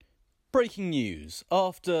Breaking news.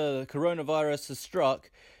 After coronavirus has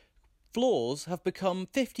struck, floors have become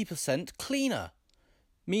 50% cleaner.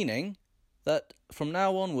 Meaning that from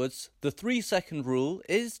now onwards, the 3-second rule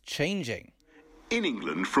is changing. In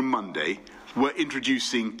England, from Monday, we're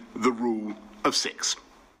introducing the rule of 6.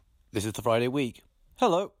 This is the Friday week.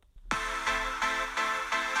 Hello.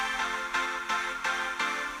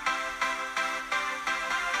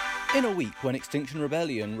 In a week when Extinction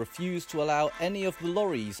Rebellion refused to allow any of the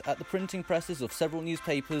lorries at the printing presses of several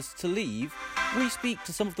newspapers to leave, we speak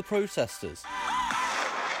to some of the protesters.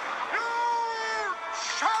 You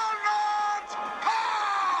shall not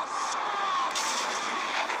pass!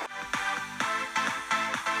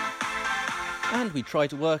 And we try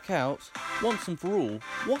to work out, once and for all,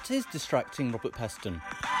 what is distracting Robert Peston.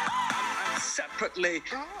 And separately,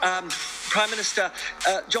 Prime Minister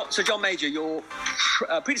Sir John Major, your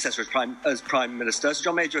predecessor as Prime Minister, Sir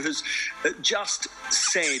John Major has just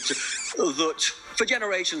said that for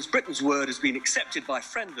generations Britain's word has been accepted by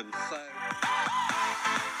friend and foe.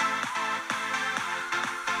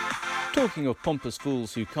 Talking of pompous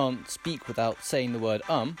fools who can't speak without saying the word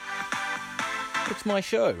it's my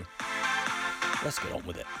show. Let's get on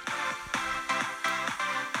with it.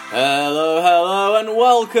 Hello, and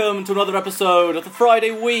welcome to another episode of the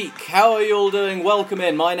Friday Week. How are you all doing? Welcome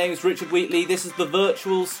in. My name's Richard Wheatley. This is the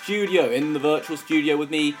virtual studio. In the virtual studio with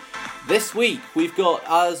me this week, we've got,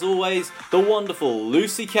 as always, the wonderful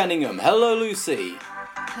Lucy Kenningham. Hello, Lucy.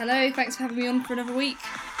 Hello, thanks for having me on for another week.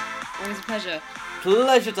 Always a pleasure.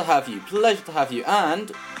 Pleasure to have you.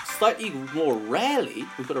 And slightly more rarely,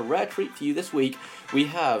 we've got a rare treat for you this week. We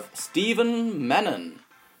have Stephen Menon.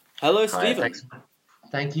 Hello, Stephen. Thanks.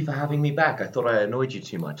 Thank you for having me back. I thought I annoyed you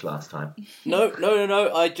too much last time. No.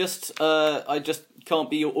 I just can't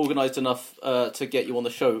be organised enough to get you on the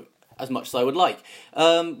show as much as I would like.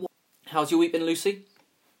 How's your week been, Lucy?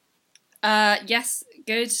 Yes,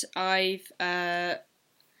 good. I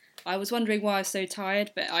was wondering why I was so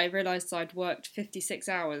tired, but I realised I'd worked 56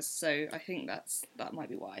 hours, so I think that might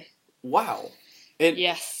be why. Wow.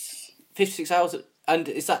 Yes. 56 hours, and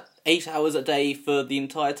is that 8 hours a day for the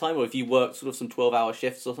entire time, or have you worked sort of some 12-hour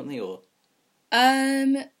shifts or something, or?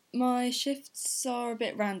 My shifts are a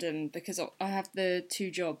bit random because I have the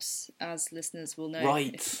 2 jobs, as listeners will know.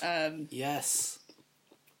 Right. Yes.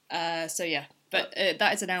 So yeah, but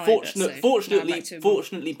that is an hour. Fortunately,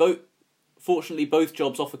 both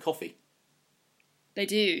jobs offer coffee. They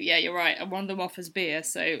do, yeah, you're right. And one of them offers beer,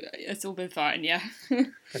 so it's all been fine, yeah.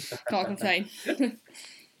 Can't complain.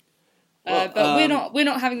 But we're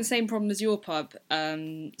not having the same problem as your pub,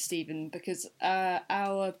 Stephen, because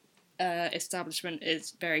our establishment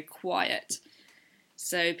is very quiet.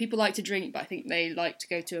 So people like to drink, but I think they like to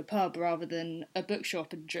go to a pub rather than a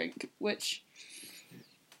bookshop and drink, which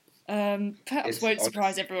perhaps won't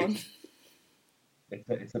surprise everyone.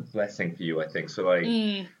 It's a blessing for you, I think. So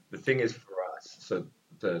the thing is for us, so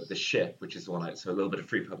the ship, which is the one, so a little bit of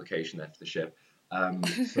free publication there for the ship.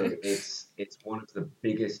 So it's one of the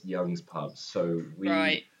biggest Young's pubs. So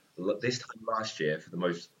this time last year, for the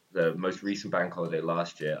most recent bank holiday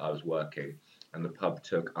last year, I was working, and the pub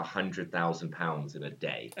took £100,000 in a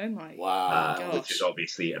day. Oh my! Wow, which is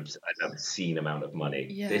obviously an obscene amount of money.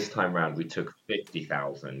 Yeah. This time round, we took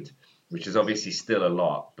 50,000, which is obviously still a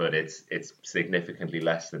lot, but it's significantly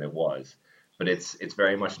less than it was. But it's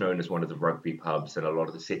very much known as one of the rugby pubs, and a lot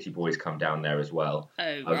of the city boys come down there as well. Oh,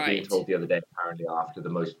 I was being told the other day, apparently after the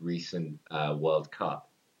most recent World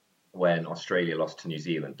Cup, when Australia lost to New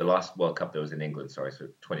Zealand, the last World Cup that was in England, so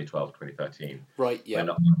 2012, 2013. Right, yeah.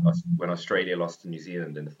 When Australia lost to New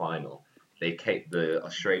Zealand in the final, the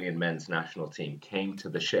Australian men's national team came to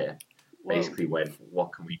the ship, basically went,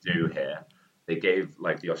 what can we do here? They gave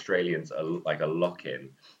the Australians a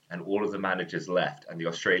lock-in, and all of the managers left, and the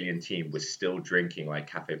Australian team was still drinking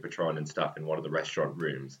Cafe Patron and stuff in one of the restaurant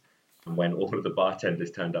rooms. And when all of the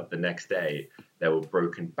bartenders turned up the next day, there were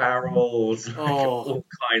broken barrels, all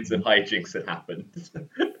kinds of hijinks had happened.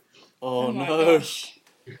 Oh no! Gosh.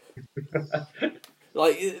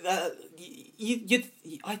 I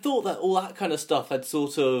thought that all that kind of stuff had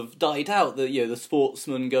sort of died out. That the sports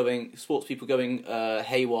people going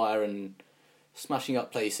haywire and smashing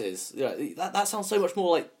up places. That sounds so much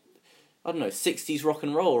more like, I don't know, 60s rock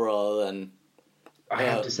and roll rather than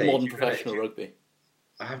modern professional rugby.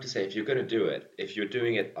 I have to say, if you're going to do it, if you're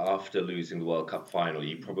doing it after losing the World Cup final,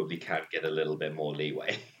 you probably can get a little bit more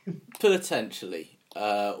leeway. Potentially.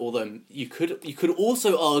 Although you could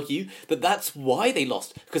also argue that that's why they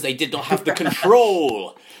lost, because they did not have the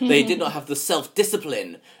control. They did not have the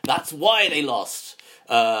self-discipline. That's why they lost.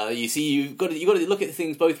 You see, you've got to look at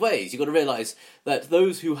things both ways. You've got to realise that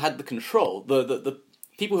those who had the control, the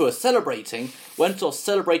people who are celebrating went off,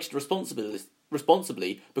 celebrated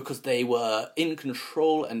responsibly because they were in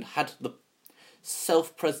control and had the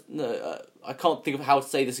I can't think of how to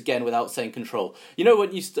say this again without saying control. You know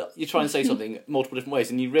when you try and say something multiple different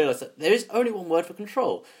ways and you realise that there is only one word for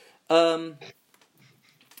control.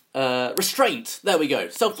 Restraint. There we go.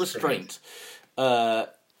 Self-restraint.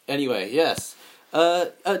 Anyway, yes.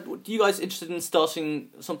 Do you guys interested in starting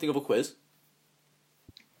something of a quiz?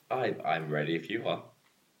 I'm ready if you are.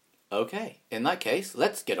 Okay. In that case,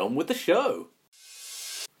 let's get on with the show.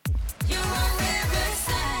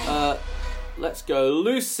 Let's go,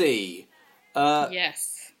 Lucy.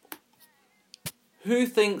 Yes. Who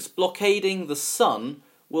thinks blockading the sun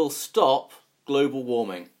will stop global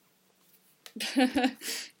warming?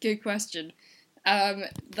 Good question.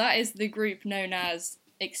 That is the group known as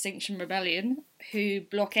Extinction Rebellion, who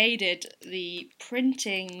blockaded the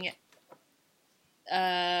printing.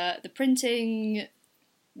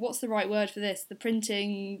 What's the right word for this? The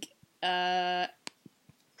printing.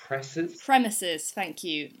 Presses? Premises, thank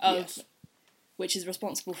you. Yes. Which is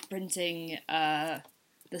responsible for printing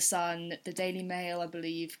The Sun, the Daily Mail, I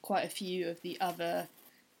believe, quite a few of the other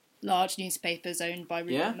large newspapers owned by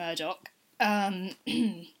Rupert Murdoch. And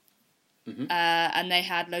they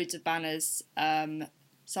had loads of banners,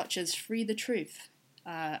 such as Free the Truth,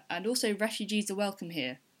 and also Refugees Are Welcome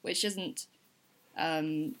Here, which isn't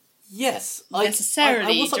necessarily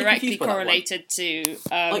directly correlated to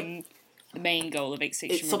the main goal of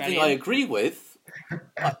Extinction Rebellion. It's something I agree with.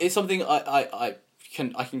 It's something I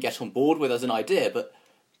can get on board with as an idea, but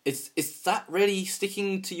is that really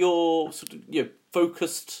sticking to your sort of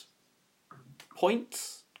focused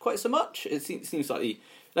points quite so much? It seems like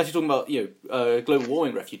unless you're talking about global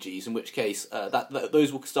warming refugees, in which case that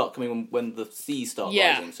those will start coming when the seas start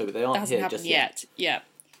rising, so they aren't here just yet. Yeah,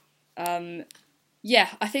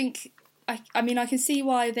 I think I mean I can see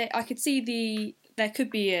why I could see there could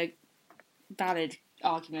be a valid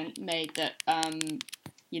argument made that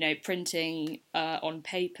printing on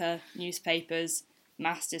paper, newspapers,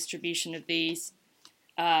 mass distribution of these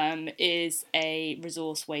is a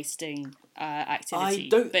resource wasting activity.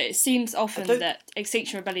 But it seems often that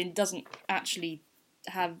Extinction Rebellion doesn't actually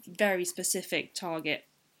have very specific target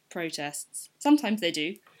protests. Sometimes they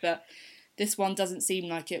do, but this one doesn't seem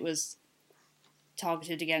like it was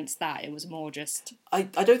targeted against that. It was more just. I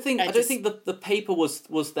don't think the paper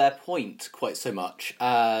was their point quite so much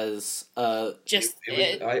as I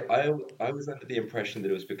was under the impression that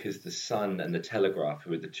it was because the Sun and the Telegraph,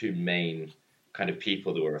 who were the two main kind of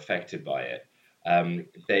people that were affected by it,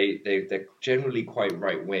 they're generally quite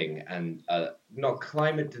right wing and not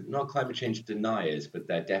climate change deniers, but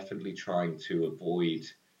they're definitely trying to avoid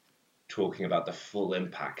talking about the full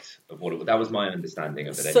impact of what that was my understanding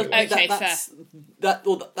of it anyway. Okay,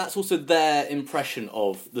 that's also their impression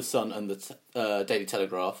of the Sun and the Daily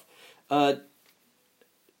Telegraph. Can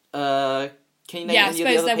you name any I suppose of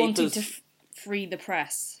the other they're papers? wanting to free the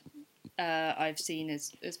press. I've seen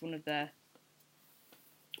as one of their.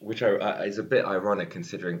 Which is a bit ironic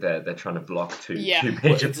considering they're trying to block two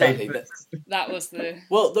major papers. That was the.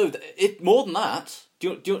 Well, no, more than that.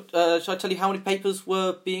 Shall I tell you how many papers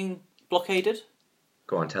were being blockaded?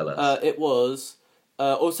 Go on, tell us. It was,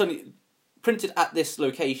 or certainly printed at this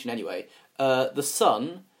location anyway. The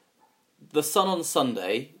Sun on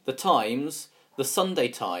Sunday, the Times, the Sunday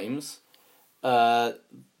Times, the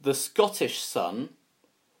Scottish Sun,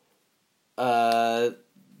 the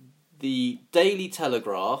Daily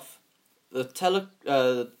Telegraph,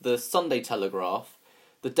 the Sunday Telegraph,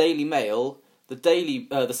 the Daily Mail,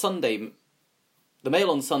 the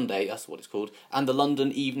Mail on Sunday, that's what it's called, and the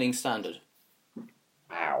London Evening Standard.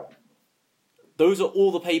 Wow. Those are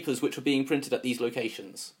all the papers which are being printed at these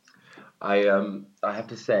locations. I have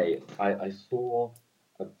to say, I saw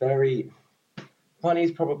a very... Funny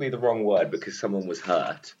is probably the wrong word because someone was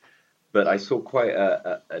hurt, but I saw quite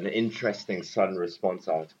an interesting Sun response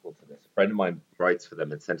article for this. A friend of mine writes for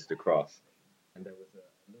them and sent it across. And there was a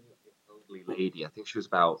little elderly lady, I think she was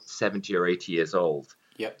about 70 or 80 years old.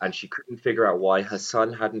 Yep. And she couldn't figure out why her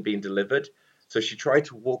son hadn't been delivered. So she tried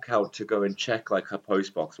to walk out to go and check like her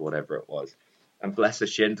postbox or whatever it was. And bless her,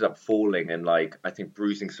 she ended up falling and I think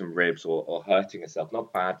bruising some ribs or hurting herself.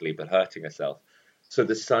 Not badly, but hurting herself. So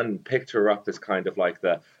the Sun picked her up as kind of like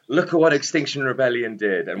look at what Extinction Rebellion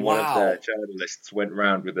did. And one of the journalists went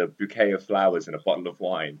round with a bouquet of flowers and a bottle of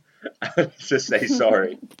wine to say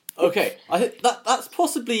sorry. Okay, I think that's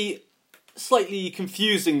possibly slightly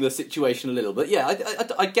confusing the situation a little, but yeah, I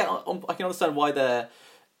can understand why they're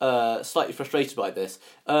slightly frustrated by this.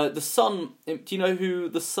 The Sun, do you know who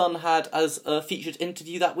the Sun had as a featured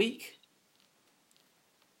interview that week?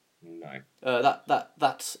 No.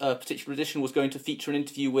 That particular edition was going to feature an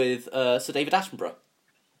interview with Sir David Attenborough.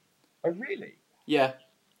 Oh, really? Yeah.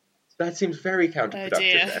 That seems very counterproductive. Oh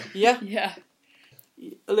dear. Then. Yeah. Yeah.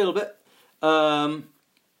 A little bit.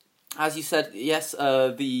 As you said, yes.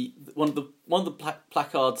 One of the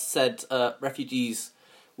placards said "Refugees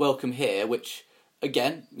welcome here," which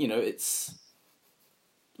again, it's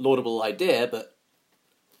laudable idea, but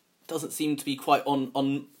doesn't seem to be quite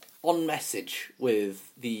on message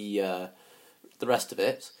with the rest of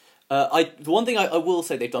it. The one thing I will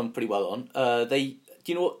say they've done pretty well on.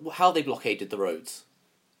 Do you know how they blockaded the roads?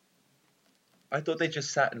 I thought they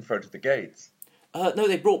just sat in front of the gates. No,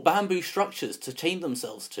 they brought bamboo structures to chain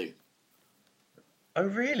themselves to. Oh,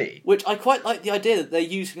 really? Which I quite like the idea that they're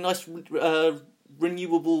using nice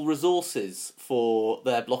renewable resources for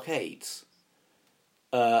their blockades.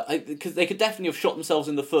 Because they could definitely have shot themselves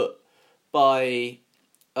in the foot by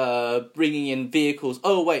bringing in vehicles.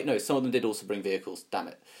 Oh, wait, no, some of them did also bring vehicles, damn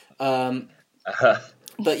it.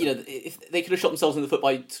 But, if they could have shot themselves in the foot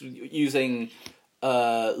by using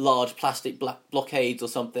large plastic blockades or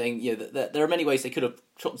something. There are many ways they could have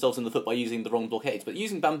shot themselves in the foot by using the wrong blockades, but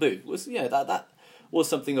using bamboo was, that was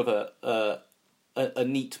something of a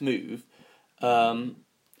neat move. Well,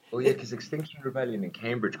 yeah, because Extinction Rebellion in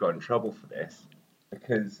Cambridge got in trouble for this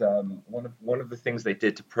because one of the things they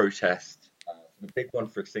did to protest, the big one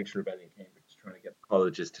for Extinction Rebellion in Cambridge is trying to get the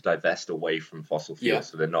colleges to divest away from fossil fuels,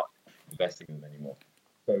 so they're not investing in them anymore.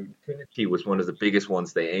 So Trinity was one of the biggest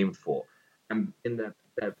ones they aimed for. And in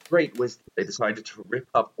their great wisdom, they decided to rip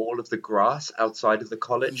up all of the grass outside of the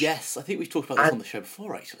college. Yes, I think we've talked about this on the show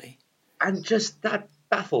before, actually. And just, that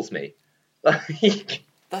baffles me.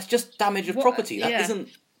 That's just damage of property. That isn't...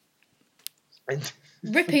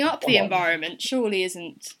 Ripping up the environment surely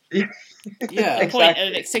isn't the point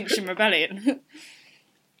of Extinction Rebellion.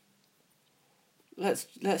 Let's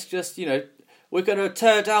just, we're going to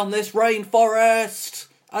tear down this rainforest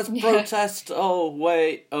as protest. Oh,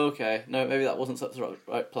 wait, okay. No, maybe that wasn't such the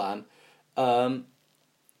right plan.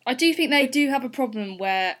 I do think they do have a problem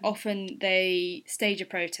where often they stage a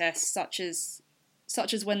protest, such as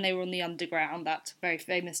when they were on the Underground, that very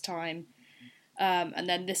famous time, and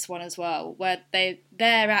then this one as well, where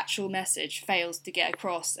their actual message fails to get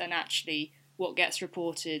across, and actually what gets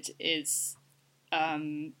reported is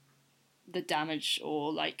the damage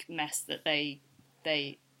or mess that they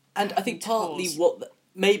and I think partly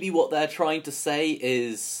what they're trying to say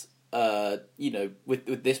is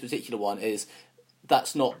with this particular one is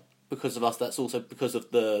that's not because of us, that's also because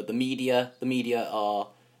of the media. The media are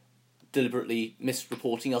deliberately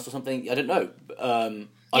misreporting us or something. I don't know. I'm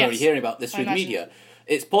only hearing about this through the media.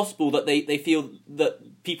 It's possible that they feel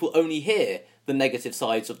that people only hear the negative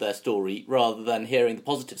sides of their story rather than hearing the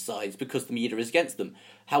positive sides because the media is against them.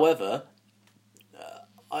 However,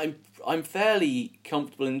 I'm fairly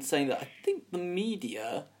comfortable in saying that I think the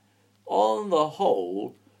media, on the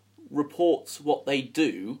whole, reports what they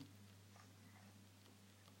do,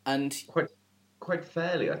 and quite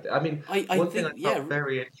fairly. I mean, one thing I found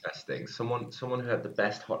very interesting. Someone who had the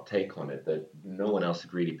best hot take on it that no one else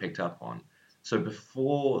had really picked up on. So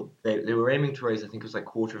before they were aiming to raise, I think it was like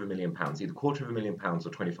 £250,000, either £250,000 or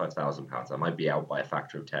 £25,000. I might be out by a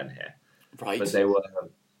factor of 10 here. Right. But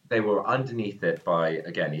they were underneath it by,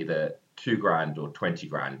 again, either £2,000 or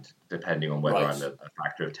 £20,000, depending on whether I'm a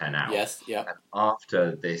factor of 10 out. Yes, yeah. And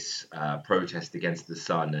after this protest against the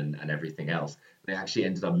sun and everything else, they actually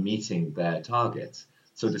ended up meeting their targets.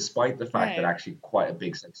 So despite the fact that actually quite a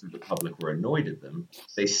big section of the public were annoyed at them,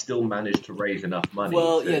 they still managed to raise enough money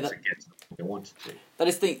to get to the point they wanted to. That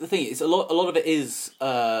is the thing. It's a lot of it is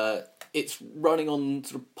it's running on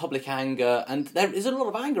sort of public anger, and there is a lot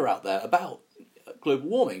of anger out there about global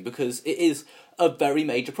warming because it is a very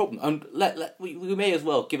major problem. And we may as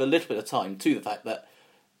well give a little bit of time to the fact that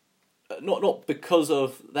not because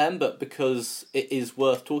of them, but because it is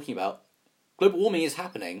worth talking about. Global warming is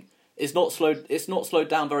happening. It's not slowed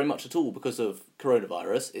down very much at all because of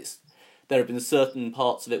coronavirus. There have been certain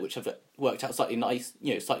parts of it which have worked out slightly nice,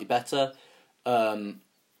 slightly better. But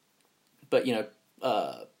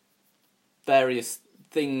various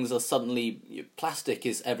things are suddenly plastic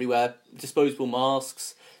is everywhere. Disposable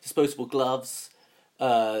masks, disposable gloves.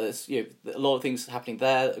 There's a lot of things happening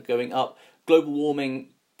there that are going up. Global warming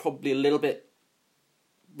probably a little bit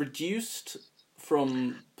reduced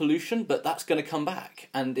from pollution, but that's going to come back,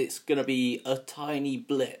 and it's going to be a tiny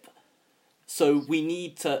blip. So we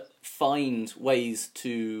need to find ways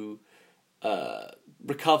to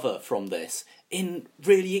recover from this in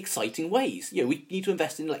really exciting ways. We need to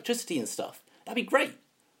invest in electricity and stuff. That'd be great.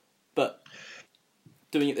 But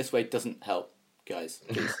doing it this way doesn't help, guys.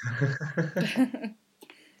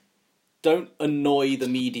 don't annoy the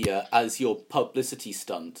media as your publicity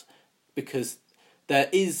stunt, because there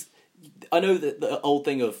is. I know that the old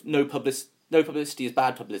thing of no publicity is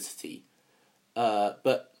bad publicity,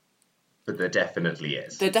 but there definitely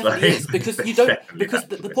is. There definitely is, because you don't. Because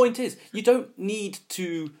the point is, you don't need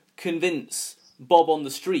to convince Bob on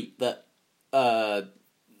the street that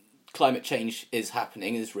climate change is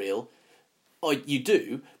happening, is real. Or you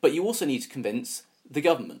do, but you also need to convince the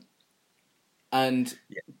government. And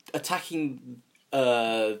attacking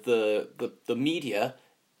the media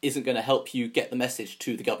isn't going to help you get the message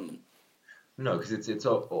to the government. No, because it's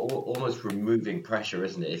almost removing pressure,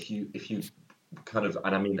 isn't it? If you kind of,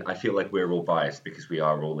 and I mean, I feel like we're all biased because we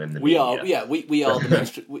are all in the media. We are the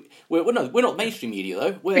mainstream. We're not mainstream media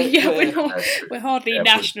though. We're hardly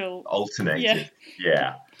national. Alternative,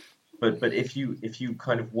 yeah. But if you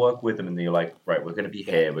kind of work with them and you're like, right, we're going to be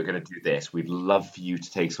here, we're going to do this. We'd love for you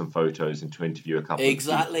to take some photos and to interview a couple.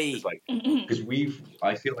 Exactly. Of people. Because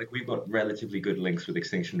I feel like we've got relatively good links with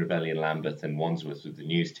Extinction Rebellion Lambeth and Wandsworth with the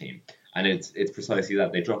news team. And it's precisely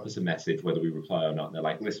that. They drop us a message, whether we reply or not. And they're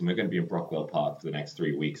like, listen, we're going to be in Brockwell Park for the next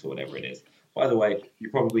 3 weeks or whatever it is. By the way, you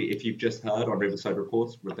probably, if you've just heard on Riverside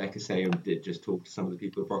Reports, Rebecca Sayum did just talk to some of the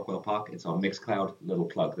people at Brockwell Park. It's on Mixcloud, little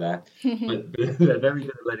plug there. But they're very good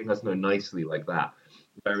at letting us know nicely like that.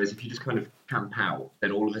 Whereas if you just kind of camp out,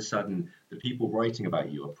 then all of a sudden the people writing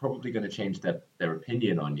about you are probably going to change their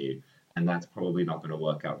opinion on you. And that's probably not going to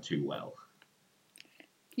work out too well.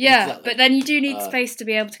 Yeah, Exactly. But then you do need space to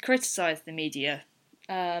be able to criticise the media.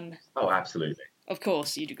 Oh, absolutely. Of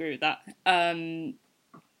course, you'd agree with that.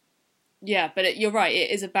 Yeah, but you're right,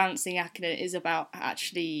 it is a balancing act, and it is about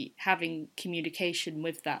actually having communication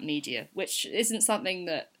with that media, which isn't something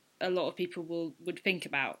that a lot of people would think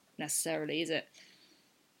about necessarily, is it?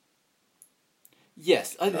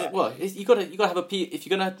 Yes. Well, you got to have if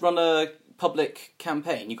you're going to run a public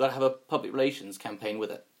campaign, you got to have a public relations campaign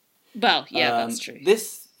with it. Well, yeah, that's true.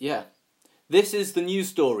 This is the news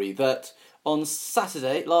story that on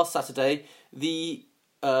last Saturday, the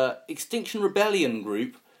Extinction Rebellion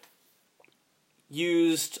group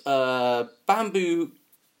used bamboo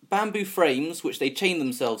frames, which they chained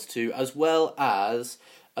themselves to, as well as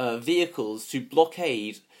vehicles to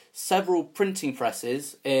blockade several printing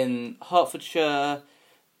presses in Hertfordshire,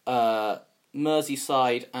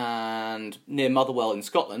 Merseyside, and near Motherwell in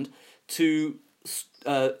Scotland, to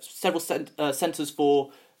several centres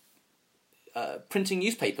for printing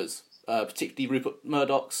newspapers, particularly Rupert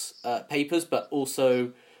Murdoch's papers, but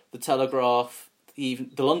also the Telegraph, the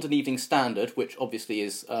London Evening Standard, which obviously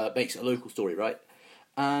is makes it a local story, right?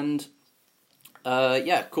 And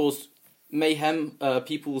caused mayhem.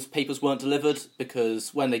 People's papers weren't delivered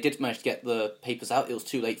because when they did manage to get the papers out, it was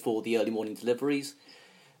too late for the early morning deliveries,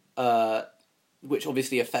 which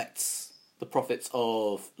obviously affects the profits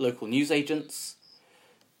of local newsagents.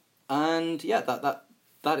 And yeah,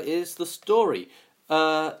 that is the story.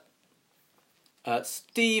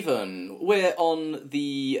 Stephen, we're on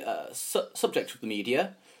the subject of the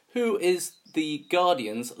media. Who is the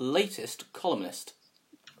Guardian's latest columnist?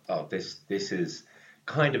 Oh, this is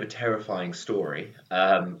kind of a terrifying story.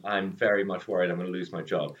 I'm very much worried I'm going to lose my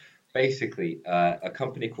job. Basically, a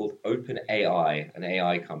company called OpenAI, an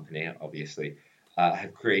AI company, obviously,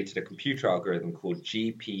 have created a computer algorithm called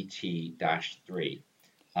GPT-3.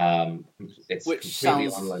 Which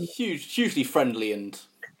sounds online. Hugely friendly and...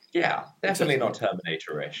 Yeah, definitely not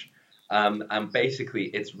Terminator-ish. And basically,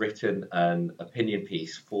 it's written an opinion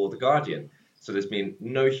piece for The Guardian. So there's been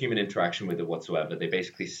no human interaction with it whatsoever. They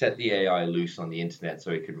basically set the AI loose on the internet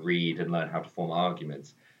so it could read and learn how to form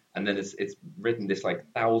arguments. And then it's written this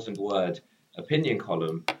 1,000-word opinion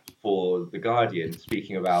column for The Guardian,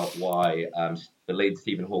 speaking about why the late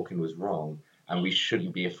Stephen Hawking was wrong and we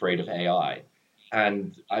shouldn't be afraid of AI.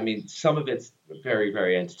 And I mean, some of it's very,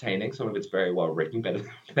 very entertaining. Some of it's very well written, better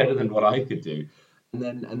than what I could do. And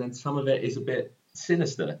then some of it is a bit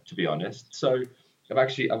sinister, to be honest. So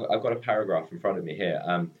I've got a paragraph in front of me here.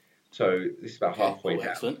 So this is about halfway down,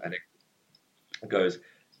 excellent. And it goes,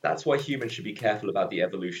 "That's why humans should be careful about the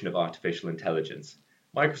evolution of artificial intelligence.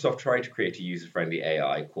 Microsoft tried to create a user-friendly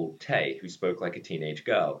AI called Tay, who spoke like a teenage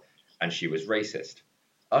girl, and she was racist.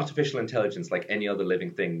 Artificial intelligence, like any other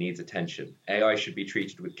living thing, needs attention. AI should be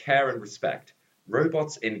treated with care and respect.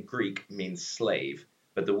 Robots in Greek means slave,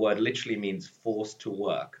 but the word literally means forced to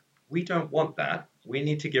work. We don't want that. We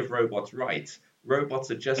need to give robots rights. Robots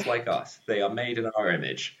are just like us. They are made in our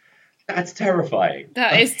image." That's terrifying.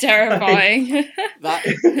 That is terrifying. That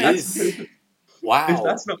is...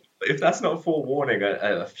 Wow. If that's not forewarning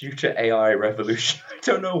a future AI revolution, I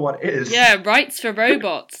don't know what is. Yeah, rights for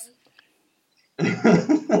robots.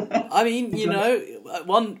 I mean,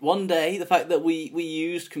 one day the fact that we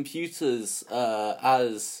used computers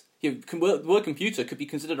as the word computer could be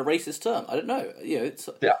considered a racist term. I don't know. Yeah.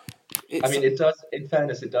 I mean, it does. In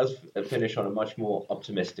fairness, it does finish on a much more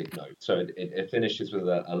optimistic note. So it finishes with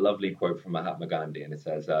a lovely quote from Mahatma Gandhi, and it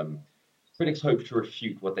says, "Critics hope to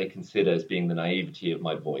refute what they consider as being the naivety of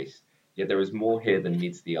my voice. Yet there is more here than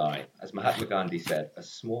meets the eye. As Mahatma Gandhi said, a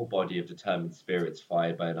small body of determined spirits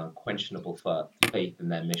fired by an unquestionable faith in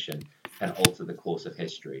their mission can alter the course of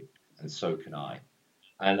history, and so can I."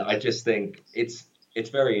 And I just think it's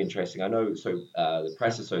very interesting. I know. So the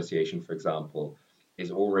Press Association, for example, is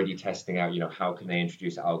already testing out, how can they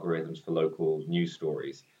introduce algorithms for local news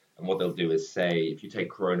stories. And what they'll do is say, if you take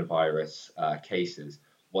coronavirus cases,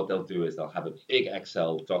 what they'll do is they'll have a big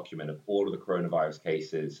Excel document of all of the coronavirus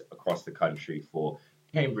cases across the country for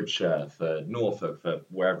Cambridgeshire, for Norfolk, for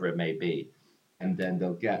wherever it may be. And then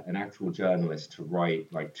they'll get an actual journalist to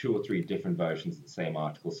write like 2 or 3 different versions of the same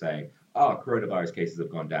article saying, coronavirus cases have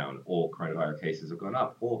gone down, or coronavirus cases have gone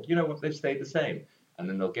up, or you know what, they've stayed the same. And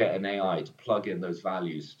then they'll get an AI to plug in those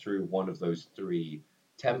values through one of those 3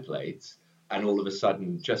 templates. And all of a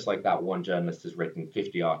sudden, just like that, one journalist has written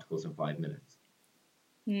 50 articles in 5 minutes.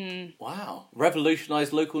 Wow.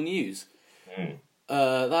 Revolutionised local news.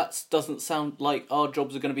 That doesn't sound like our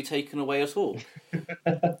jobs are going to be taken away at all.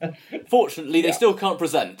 Fortunately, they still can't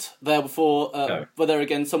present. Therefore, No. but there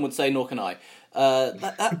again, some would say, nor can I.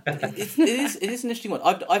 It is an interesting one.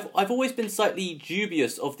 I've always been slightly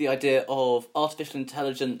dubious of the idea of artificial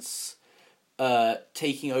intelligence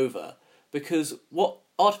taking over, because what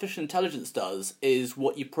artificial intelligence does is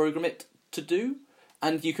what you program it to do,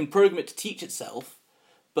 and you can program it to teach itself,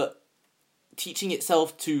 but teaching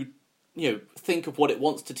itself to think of what it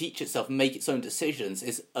wants to teach itself and make its own decisions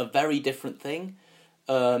is a very different thing.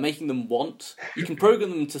 Making them want, you can program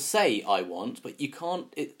them to say I want, but you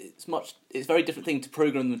can't. It's a very different thing to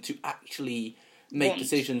program them to actually make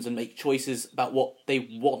decisions and make choices about what they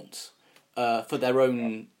want for their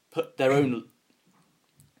own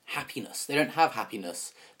happiness. They don't have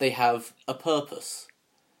happiness. They have a purpose,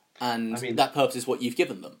 and that purpose is what you've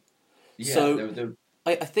given them. Yeah, so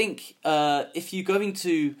I think if you're going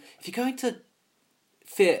to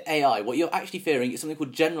fear AI, what you're actually fearing is something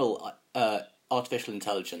called general artificial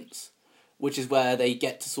intelligence, which is where they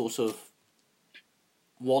get to sort of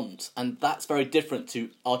want, and that's very different to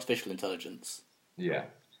artificial intelligence. Yeah,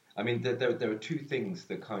 I mean there are 2 things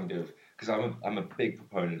that kind of, because I'm a big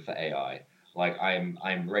proponent for AI. Like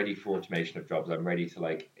I'm ready for automation of jobs. I'm ready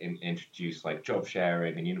to introduce like job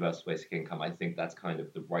sharing and universal basic income. I think that's kind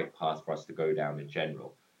of the right path for us to go down in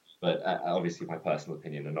general. But obviously, my personal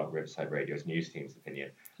opinion, and not Riverside Radio's news team's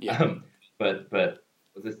opinion. Yeah. But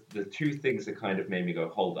the 2 things that kind of made me go,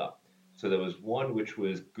 hold up. So there was one which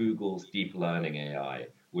was Google's deep learning AI,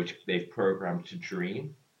 which they've programmed to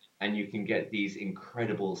dream, and you can get these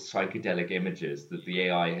incredible psychedelic images that the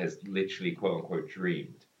AI has literally quote unquote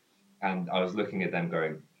dreamed. And I was looking at them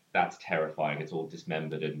going, that's terrifying. It's all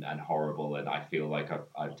dismembered and horrible, and I feel like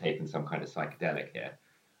I've taken some kind of psychedelic here.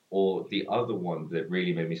 Or the other one that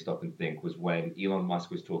really made me stop and think was when Elon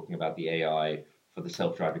Musk was talking about the AI for the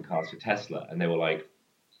self-driving cars for Tesla. And they were like,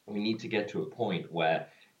 we need to get to a point where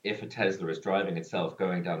if a Tesla is driving itself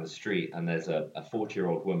going down the street and there's a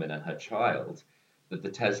 40-year-old woman and her child, that the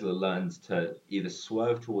Tesla learns to either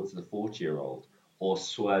swerve towards the 40-year-old or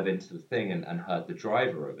swerve into the thing and hurt the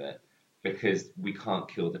driver of it, because we can't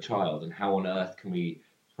kill the child. And how on earth can we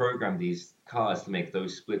program these cars to make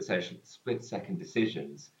those split-second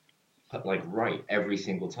decisions right every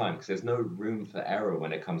single time? Because there's no room for error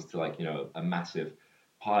when it comes to a massive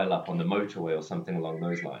pile up on the motorway or something along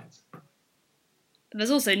those lines.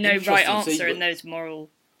 There's also no right answer in those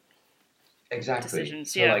moral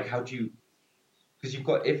decisions. So how do you? Because you've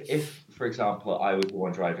got if for example I was the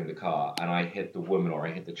one driving the car and I hit the woman or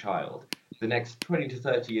I hit the child, the next 20 to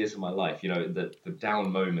 30 years of my life, the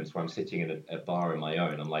down moments where I'm sitting in a bar on my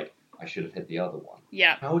own, I'm like, I should have hit the other one.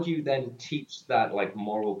 Yeah. How would you then teach that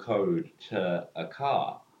moral code to a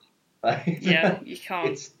car? Yeah, you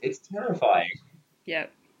can't. It's terrifying. Yeah.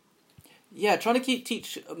 Yeah, trying to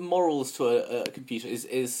teach morals to a computer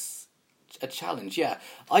is a challenge. Yeah,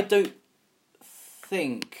 I don't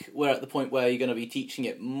think we're at the point where you're going to be teaching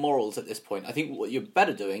it morals at this point. I think what you're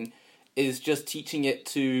better doing is just teaching it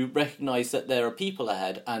to recognise that there are people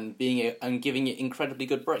ahead and giving it incredibly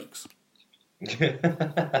good brakes.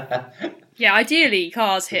 Yeah, ideally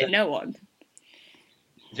cars hit no one.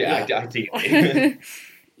 Yeah. Ideally.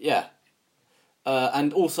 Yeah.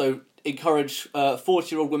 And also encourage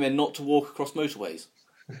 40-year-old women not to walk across motorways.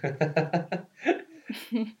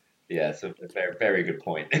 Yeah, it's a very, very good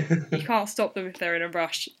point. You can't stop them if they're in a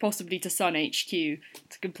rush, possibly to Sun HQ,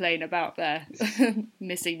 to complain about their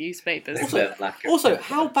missing newspapers. Also,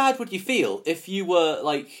 how bad would you feel if you were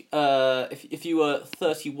like, if you were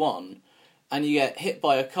 31 and you get hit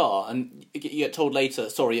by a car and you get told later,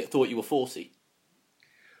 sorry, it thought you were 40?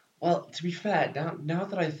 Well, to be fair, now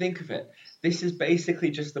that I think of it, this is basically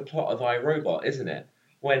just the plot of iRobot, isn't it?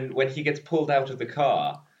 When he gets pulled out of the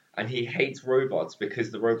car and he hates robots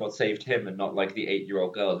because the robot saved him and not like the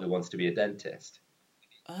 8-year-old girl who wants to be a dentist.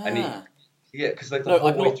 And because like the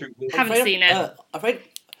whole way through. Haven't seen it.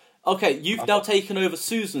 Okay, you've now taken over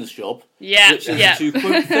Susan's job, Yeah, which is to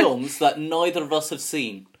quote films that neither of us have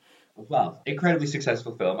seen. Well, incredibly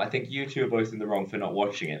successful film. I think you two are both in the wrong for not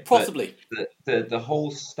watching it. Possibly. The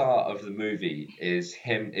whole start of the movie is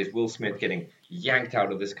Will Smith getting yanked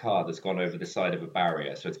out of this car that's gone over the side of a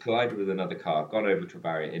barrier. So it's collided with another car, gone over to a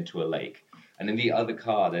barrier into a lake. And in the other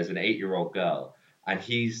car, there's an 8-year-old girl. And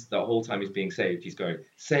the whole time he's being saved, he's going,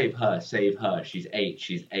 save her. She's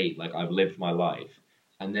 8. Like, I've lived my life.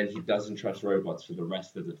 And then he doesn't trust robots for the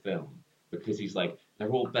rest of the film. Because he's like, they're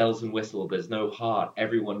all bells and whistles, there's no heart,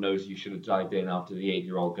 everyone knows you should have dived in after the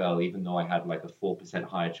 8-year-old girl, even though I had like a 4%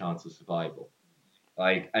 higher chance of survival.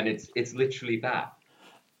 Like, and it's literally that.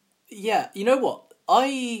 Yeah, you know what?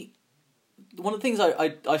 One of the things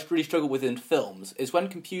I really struggle with in films is when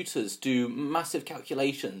computers do massive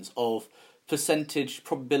calculations of percentage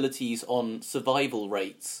probabilities on survival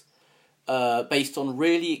rates based on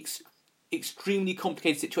really extremely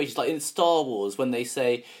complicated situations, like in Star Wars when they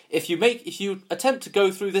say if you attempt to go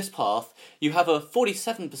through this path, you have a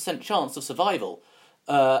 47% chance of survival,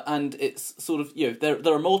 and it's sort of, you know,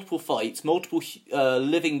 there are multiple fights, multiple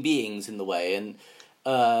living beings in the way, and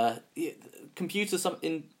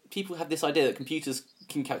people have this idea that computers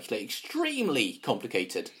can calculate extremely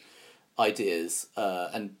complicated ideas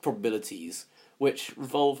and probabilities, which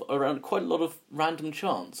revolve around quite a lot of random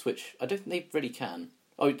chance, which I don't think they really can.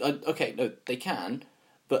 Okay, no, they can,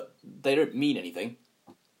 but they don't mean anything.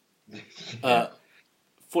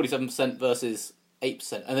 47% versus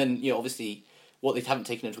 8%, and then, you know, obviously what they haven't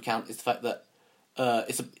taken into account is the fact that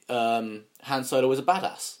Han Solo is a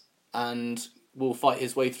badass and will fight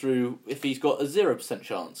his way through if he's got a 0%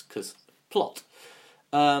 chance, because plot.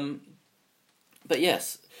 But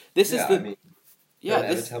yes, this is the. I mean, don't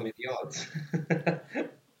ever tell me the odds.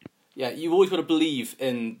 Yeah, you've always got to believe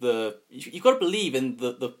in the. You've got to believe in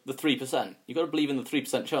the 3%. You've got to believe in the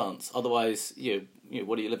 3% chance. Otherwise, you know,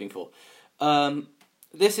 what are you living for?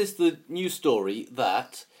 This is the news story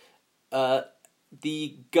that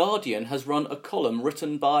the Guardian has run a column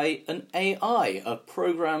written by an AI, a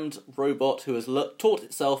programmed robot who has taught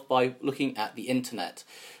itself by looking at the internet.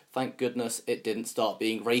 Thank goodness it didn't start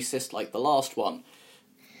being racist like the last one.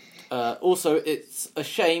 Also, it's a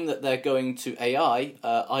shame that they're going to AI.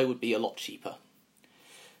 I would be a lot cheaper.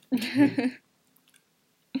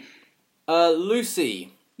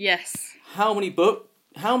 Lucy. Yes. How many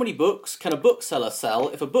books can a bookseller sell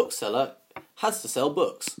if a bookseller has to sell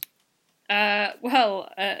books? At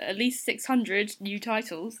least 600 new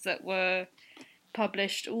titles that were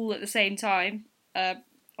published all at the same time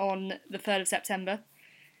on the 3rd of September.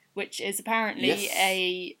 Which is apparently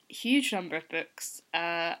a huge number of books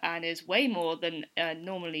and is way more than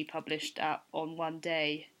normally published on one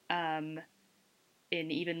day in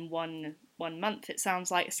even one month. It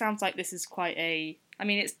sounds like this is quite a. I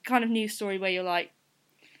mean, it's kind of news story where you're like,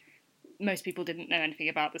 most people didn't know anything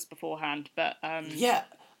about this beforehand, but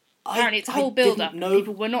apparently it's a whole build-up.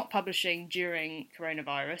 People were not publishing during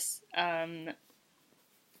coronavirus,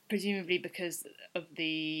 presumably because of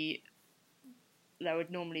there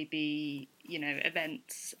would normally be, you know,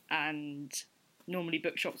 events, and normally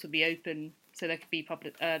bookshops would be open, so there could be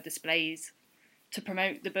public displays to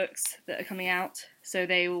promote the books that are coming out. So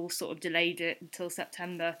they all sort of delayed it until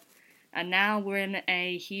September, and now we're in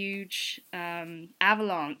a huge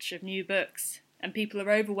avalanche of new books, and people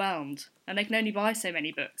are overwhelmed, and they can only buy so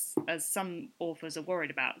many books, as some authors are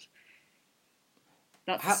worried about.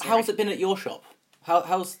 How's it been at your shop?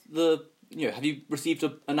 How's the, you know, have you received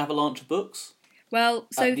an avalanche of books? Well,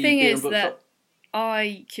 so the thing is that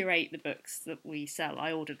I curate the books that we sell.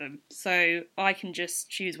 I order them, so I can just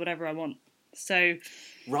choose whatever I want. So,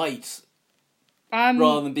 right,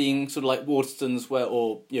 rather than being sort of like Waterstones,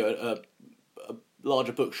 or you know, a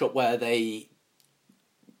larger bookshop where they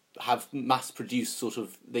have mass-produced sort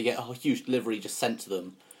of, they get a huge delivery just sent to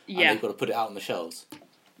them, and they've got to put it out on the shelves.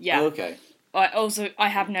 Yeah. Oh, okay. I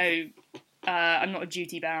have no. I'm not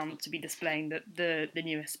duty bound to be displaying the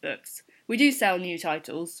newest books. We do sell new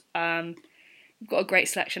titles. We've got a great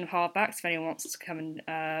selection of hardbacks if anyone wants to come and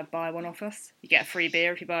buy one off us. You get a free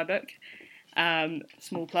beer if you buy a book.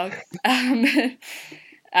 Small plug. But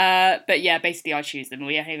yeah, basically I choose them.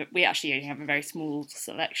 We actually only have a very small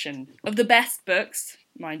selection of the best books,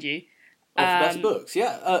 mind you. Of the best books,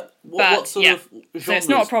 yeah. What sort of genres? So it's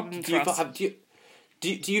not a problem for us. Do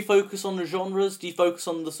you focus on the genres? Do you focus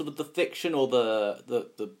on the sort of the fiction or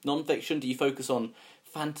the non-fiction? Do you focus on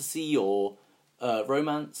fantasy or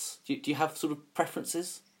romance? Do you have sort of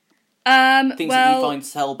preferences? Things that you find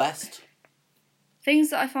sell best?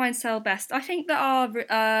 Things that I find sell best. I think that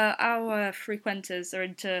our frequenters are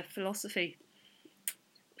into philosophical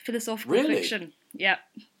fiction. Yeah.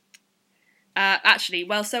 Actually,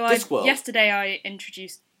 yesterday I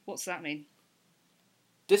introduced. What's that mean?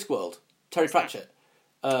 Discworld. Terry Pratchett.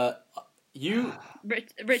 Richard.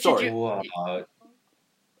 Sorry.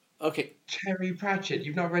 Okay. Terry Pratchett.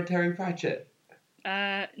 You've not read Terry Pratchett?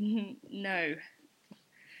 No.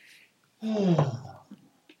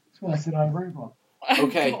 That's why I said I wrote one.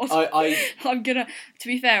 Okay, I'm gonna. To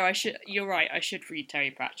be fair, I should. You're right. I should read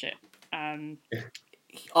Terry Pratchett. I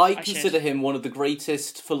consider him one of the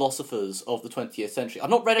greatest philosophers of the 20th century.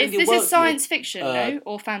 I've not read any of his work. This is science fiction,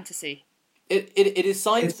 or fantasy? It is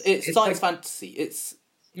science. It's science fantasy. It's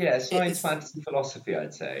fantasy philosophy,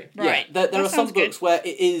 I'd say. Right. Yeah, there are some books where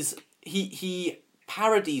it is he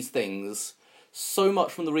parodies things so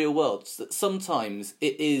much from the real world that sometimes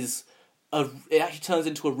it actually turns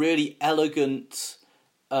into a really elegant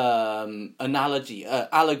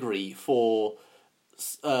allegory for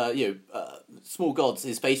Small Gods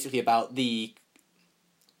is basically about the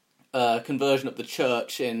conversion of the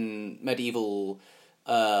church in medieval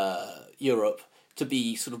Europe to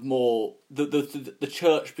be sort of more the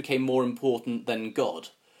church became more important than God,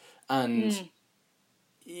 and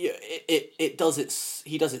he does it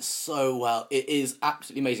so well. It is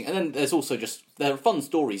absolutely amazing. And then there's also there are fun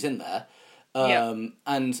stories in there,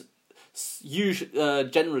 and usually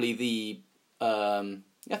generally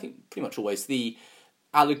I think pretty much always the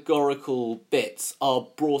allegorical bits are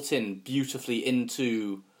brought in beautifully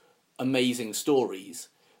into amazing stories,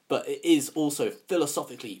 but it is also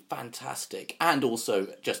philosophically fantastic and also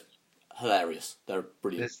just hilarious. They're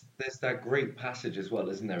brilliant. There's that great passage as well,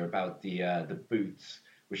 isn't there, about the boots,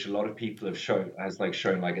 which a lot of people have shown as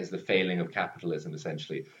the failing of capitalism,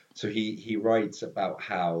 essentially. So he writes about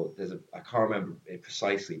how I can't remember it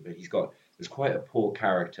precisely, but there's quite a poor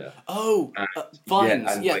character. Oh,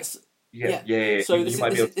 Vines, yes. Yeah. So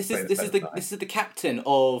this is the captain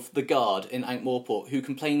of the guard in Ankh-Morpork who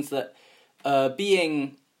complains that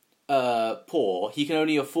being poor, he can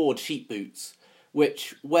only afford sheep boots,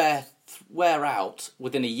 which wear out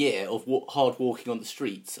within a year of hard walking on the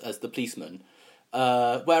streets as the policeman.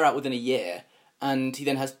 Wear out within a year, and he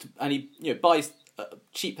then buys a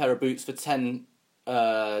cheap pair of boots for $10,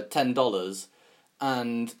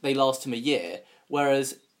 and they last him a year.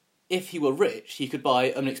 Whereas if he were rich, he could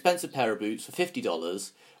buy an expensive pair of boots for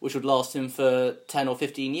 $50, which would last him for 10 or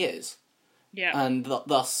 15 years. Yeah. And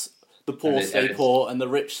thus, the poor stay poor and the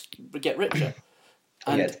rich get richer.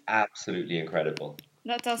 And it's absolutely incredible.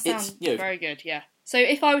 That does sound very good, yeah. So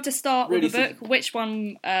if I were to start with a book, which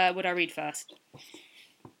one would I read first?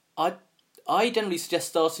 I generally suggest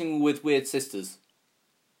starting with Weird Sisters.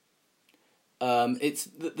 It's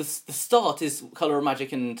the start is colour of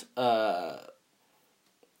magic and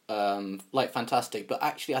like fantastic, but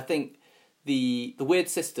actually I think the Weird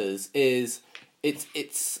Sisters it's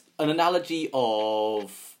an analogy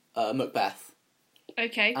of Macbeth.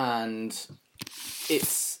 Okay. And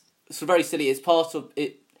it's very silly. It's part of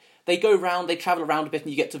it. They travel around a bit,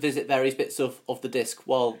 and you get to visit various bits of the disc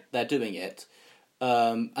while they're doing it.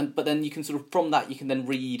 But then you can sort of from that you can then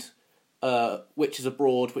read Witches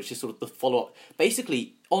Abroad, which is sort of the follow up.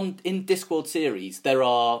 Basically, in Discworld series there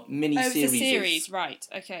are mini series. It's a series, right?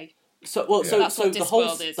 Okay. So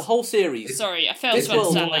the whole series. Sorry, I failed to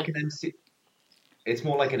understand that. It's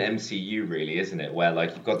more like an MCU, really, isn't it? Where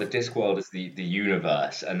you've got the Discworld as the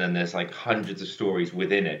universe, and then there's hundreds of stories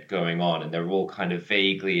within it going on, and they're all kind of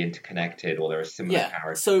vaguely interconnected, or there are similar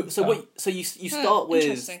characters. So you start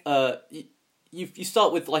with you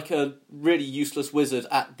start with a really useless wizard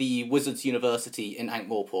at the Wizards University in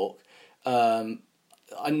Ankh-Morpork. I'm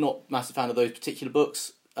not a massive fan of those particular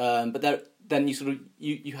books, but then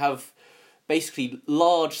you have basically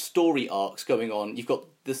large story arcs going on. You've got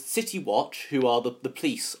the City Watch, who are the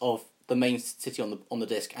police of the main city on the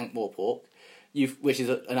disc, Ankh-Morpork, which is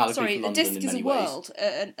an allegory for London in many ways. The disc is a world,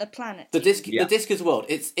 a planet. The disc is a world.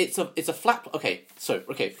 It's a flat. Okay,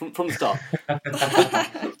 from the start.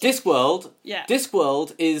 Discworld. Yeah.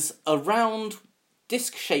 Discworld is a round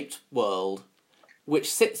disc-shaped world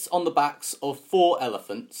which sits on the backs of 4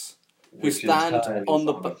 elephants who Which stand in turn on is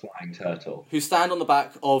the a flying turtle. who stand on the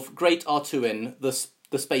back of Great Artuin,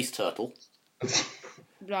 the space turtle.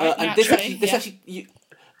 Right, And naturally,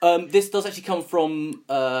 this does actually come from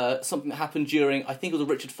something that happened during, I think it was a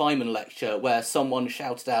Richard Feynman lecture, where someone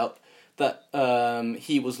shouted out that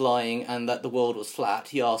he was lying and that the world was flat.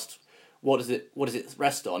 He asked, "What does it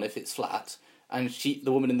rest on if it's flat?" And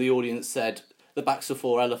the woman in the audience said, "The backs of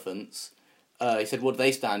 4 elephants." He said, "What do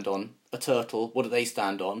they stand on?" "A turtle." "What do they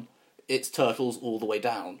stand on?" "It's turtles all the way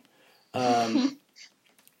down."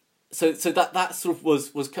 So that sort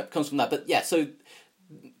of comes from that. But yeah, so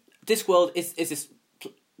Discworld is this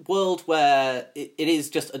world where it is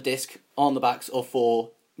just a disc on the backs of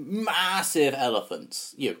 4 massive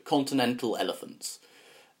elephants, continental elephants,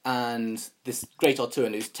 and this Great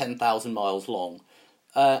Artuin is 10,000 miles long,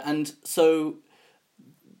 and so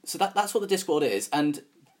that's what the Discworld is, and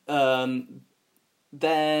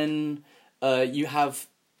then you have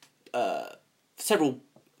several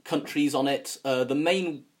countries on it. The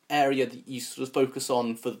main area that you sort of focus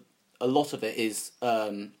on for a lot of it is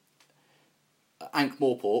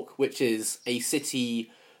Ankh-Morpork, which is a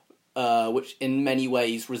city which in many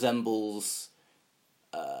ways resembles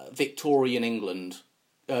Victorian England,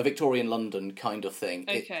 Victorian London kind of thing.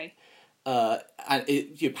 Okay. And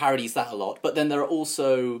it parodies that a lot. But then there are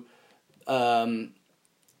also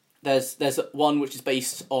there's one which is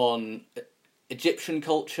based on Egyptian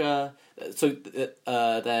culture. So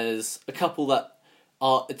there's a couple that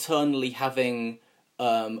are eternally having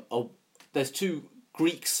there's 2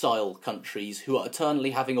 Greek-style countries who are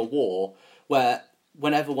eternally having a war where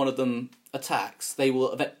whenever one of them attacks, they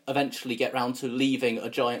will eventually get round to leaving a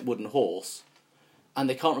giant wooden horse. And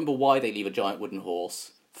they can't remember why they leave a giant wooden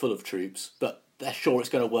horse full of troops, but they're sure it's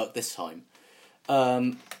going to work this time.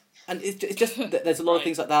 And it's just, there's a lot of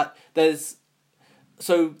things like that. There's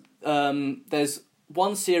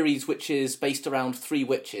one series which is based around 3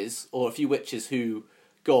 witches, or a few witches who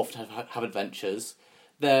go off to have adventures.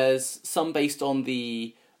 There's some based on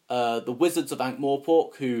the wizards of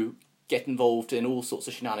Ankh-Morpork who get involved in all sorts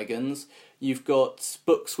of shenanigans. You've got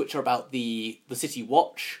books which are about the City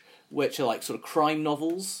Watch, which are like sort of crime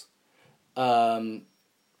novels,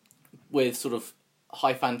 with sort of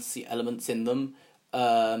high fantasy elements in them.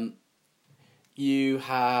 You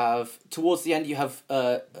have, towards the end, you have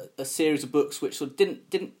a series of books which sort of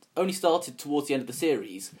didn't only started towards the end of the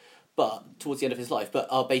series, but towards the end of his life, but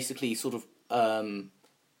are basically sort of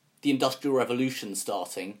the Industrial Revolution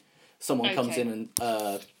starting. Someone comes in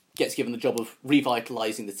and gets given the job of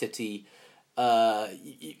revitalising the city.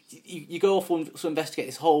 You go off to investigate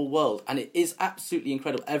this whole world, and it is absolutely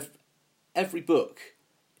incredible. Every book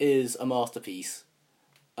is a masterpiece.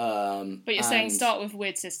 But you're saying start with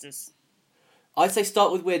Weird Sisters. I'd say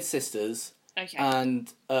start with Weird Sisters. Okay.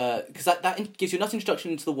 And because that gives you enough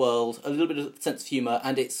introduction into the world, a little bit of sense of humour,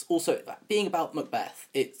 and it's also being about Macbeth.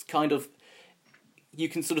 It's kind of, you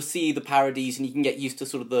can sort of see the parodies, and you can get used to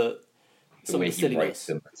sort of the way of the he writes silliness,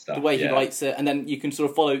 them and stuff. the way he writes it, and then you can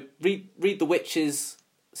sort of read the Witches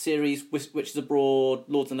series, Witches Abroad,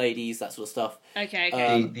 Lords and Ladies, that sort of stuff.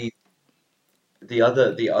 Okay. The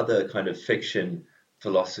other kind of fiction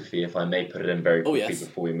philosophy, if I may put it in very quickly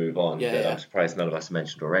before we move on, that I'm surprised none of us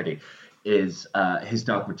mentioned already, is His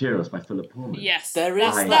Dark Materials by Philip Pullman. Yes, there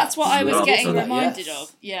is. That's what I was getting that, reminded yes.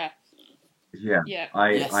 of. Yeah.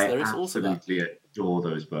 I there is also that. absolutely adore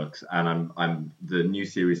those books, and I'm the new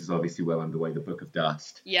series is obviously well underway, The Book of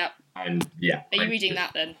Dust. Yep. And are you reading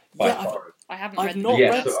that then? I haven't read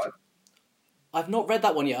that. I've not read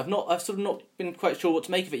that one yet. I've sort of not been quite sure what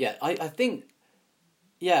to make of it yet. I think,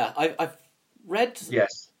 I've read.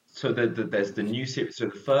 Yes. So there's the new series. So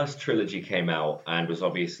the first trilogy came out and was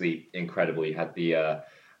obviously incredible. You had the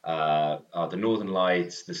Northern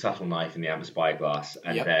Lights, The Subtle Knife, and The Amber Spyglass,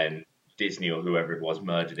 and then Disney or whoever it was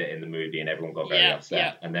murdered it in the movie, and everyone got very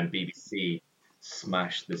upset. And then BBC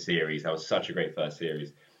smashed the series. That was such a great first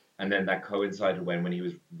series. And then that coincided when he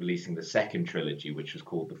was releasing the second trilogy, which was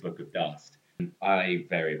called The Book of Dust. I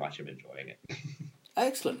very much am enjoying it.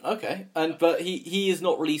 Excellent. Okay, but he is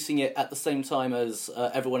not releasing it at the same time as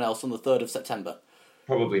everyone else on the 3rd of September.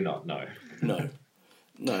 Probably not. No. No.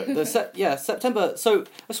 September. So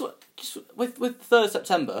just with 3rd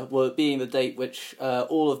September being the date which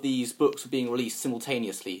all of these books were being released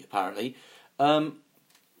simultaneously. Apparently, let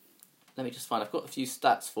me just find. I've got a few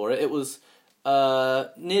stats for it. It was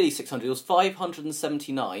nearly 600. It was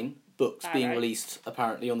 579 books being released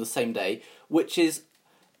apparently on the same day, which is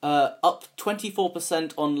up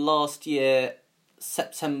 24% on last year,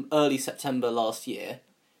 early September last year.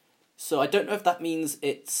 So I don't know if that means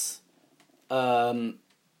it's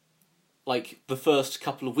like the first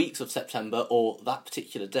couple of weeks of September or that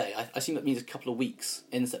particular day. I assume that means a couple of weeks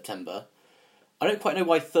in September. I don't quite know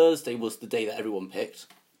why Thursday was the day that everyone picked.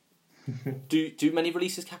 Do many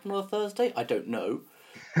releases happen on a Thursday? I don't know.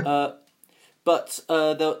 But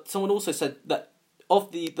someone also said that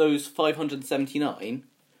of those 579,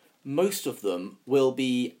 most of them will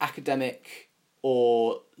be academic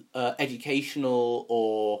or educational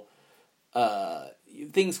or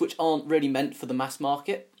things which aren't really meant for the mass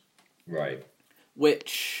market. Right.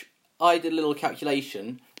 Which I did a little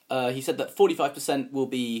calculation. He said that 45% will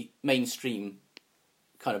be mainstream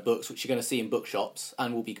kind of books, which you're going to see in bookshops,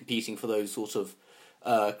 and will be competing for those sort of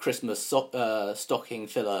Christmas stocking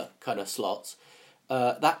filler kind of slots.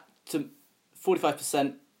 That to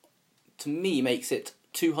 45% to me makes it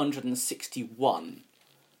 261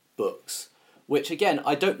 books, which again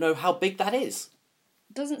I don't know how big that is.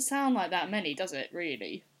 Doesn't sound like that many, does it?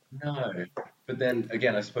 Really? No, but then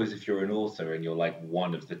again, I suppose if you're an author and you're like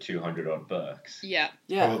one of the 200 odd books, Yeah.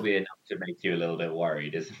 probably enough to make you a little bit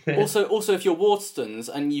worried, isn't it? Also, if you're Waterstones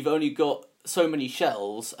and you've only got so many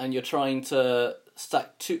shelves and you're trying to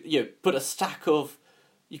put a stack of,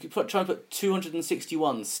 you could try and put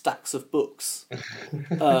 261 stacks of books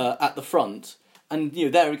at the front, and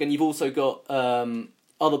there again you've also got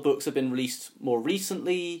other books have been released more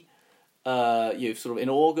recently. Sort of in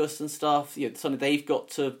August and stuff. Suddenly they've got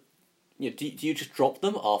to. Do you just drop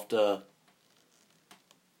them after?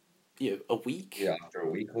 A week. Yeah, after a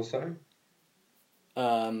week or so.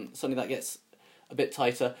 Suddenly that gets a bit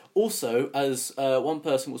tighter. Also, as one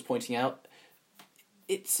person was pointing out,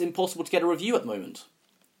 it's impossible to get a review at the moment.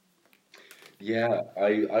 Yeah,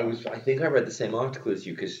 I think I read the same article as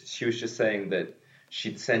you, because she was just saying that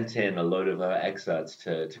she'd sent in a load of her excerpts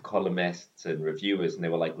to columnists and reviewers, and they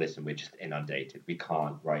were like, listen, we're just inundated. We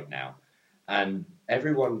can't right now. And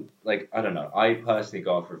everyone, like, I don't know, I personally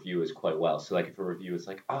go off reviewers quite well. So, like, if a reviewer's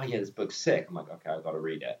like, oh, yeah, this book's sick, I'm like, okay, I've got to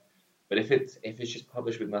read it. But if it's just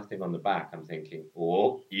published with nothing on the back, I'm thinking,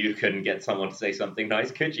 oh, you couldn't get someone to say something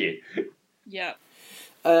nice, could you? Yeah.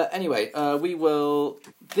 Anyway, we will...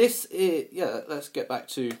 This is... Yeah, let's get back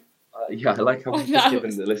to... Yeah, I like how we've just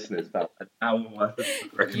given the listeners about an hour worth of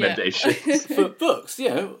recommendations. For books,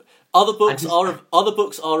 other books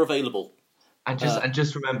are available. And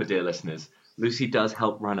just remember, dear listeners, Lucy does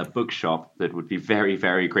help run a bookshop that would be very,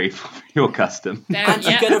 very grateful for your custom. And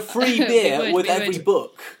you get a free beer with every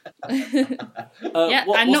book. And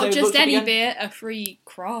not just any beer, a free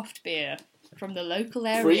craft beer from the local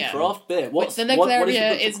area. Free craft beer. The local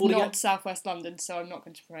area is not South West London, so I'm not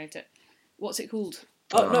going to promote it. What's it called?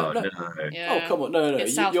 Oh, no. Yeah. Oh, come on. No.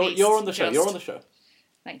 You're on the show. You're on the show.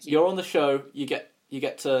 Thank you. You're on the show. You get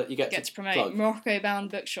to promote plug. Morocco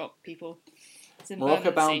Bound Bookshop, people. It's in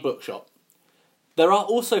Morocco Bound Bookshop. There are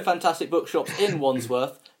also fantastic bookshops in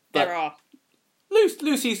Wandsworth. But there are.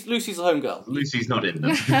 Lucy's a home girl. Lucy's not in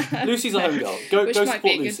them. Lucy's a home girl. Go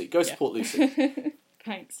support Lucy. Go support Lucy.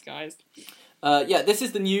 Thanks, guys. This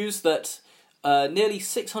is the news that nearly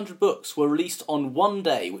 600 books were released on one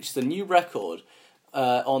day, which is a new record.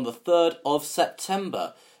 On the 3rd of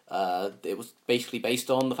September. It was basically based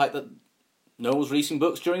on the fact that no one was releasing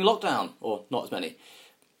books during lockdown, or not as many.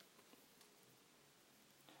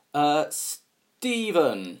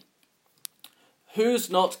 Stephen, who's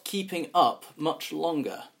not keeping up much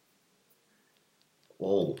longer?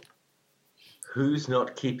 Oh, who's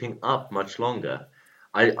not keeping up much longer?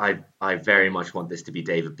 I very much want this to be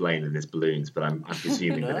David Blaine and his balloons, but I'm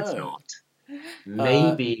presuming that it's not.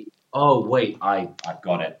 Maybe... Oh, wait, I've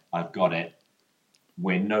got it.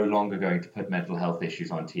 We're no longer going to put mental health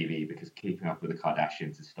issues on TV because Keeping Up with the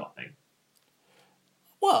Kardashians is stopping.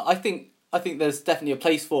 Well, I think there's definitely a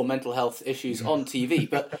place for mental health issues on TV,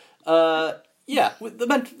 but with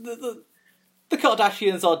the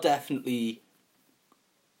Kardashians are definitely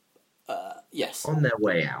yes, on their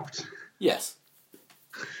way out. Yes.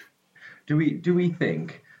 Do we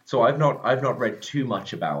think? So I've not read too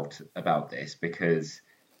much about this because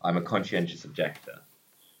I'm a conscientious objector.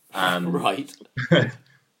 Right.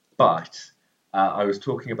 But I was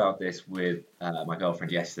talking about this with my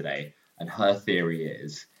girlfriend yesterday, and her theory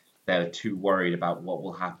is they're too worried about what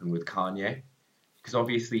will happen with Kanye, because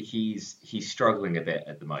obviously he's struggling a bit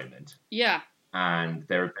at the moment. Yeah. And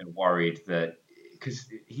they're a bit worried that because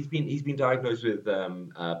he's been diagnosed with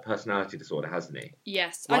personality disorder, hasn't he?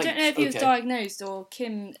 Yes. Right. I don't know if he was diagnosed or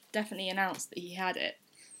Kim definitely announced that he had it,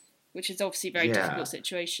 which is obviously a very difficult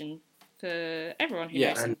situation for everyone who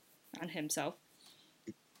knows him and himself.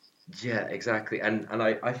 Yeah, exactly. And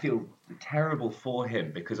I feel terrible for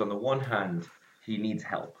him because on the one hand, he needs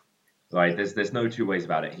help. Right? There's no two ways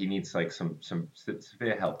about it. He needs like some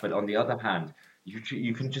severe help. But on the other hand,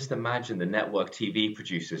 you can just imagine the network TV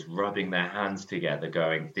producers rubbing their hands together,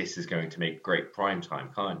 going, "This is going to make great prime time,"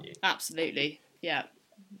 can't you? Absolutely, yeah.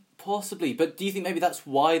 Possibly, but do you think maybe that's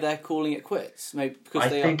why they're calling it quits? Maybe because I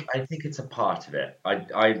think it's a part of it.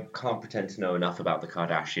 I can't pretend to know enough about the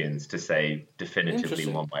Kardashians to say definitively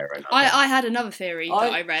one way or another. I had another theory that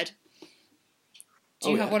I read.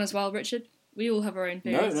 Do you have one as well, Richard? We all have our own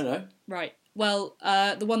theories. No. Right. Well,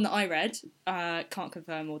 the one that I read, can't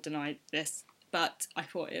confirm or deny this, but I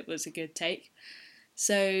thought it was a good take.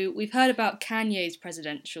 So we've heard about Kanye's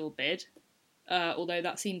presidential bid, although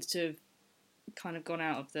that seems to have kind of gone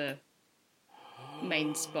out of the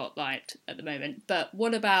main spotlight at the moment. But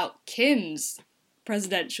what about Kim's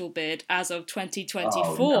presidential bid as of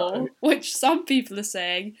 2024, which some people are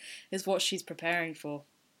saying is what she's preparing for?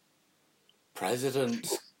 President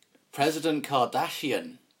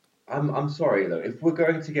Kardashian. I'm sorry though. If we're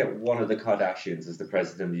going to get one of the Kardashians as the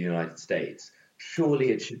president of the United States,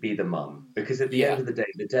 surely it should be the mum, because at the end of the day,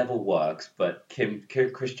 the devil works, but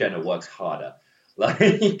Kris Jenner works harder.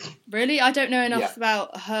 Like, really, I don't know enough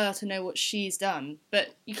about her to know what she's done,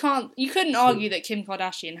 but you couldn't argue that Kim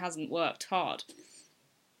Kardashian hasn't worked hard.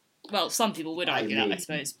 Well, some people would argue that, I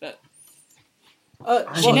suppose, but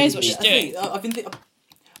she knows what she's doing.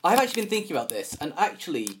 I've actually been thinking about this, and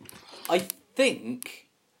actually, I think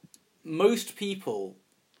most people,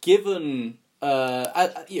 given a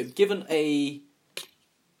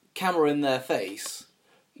camera in their face,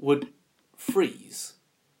 would freeze.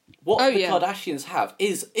 What the Kardashians have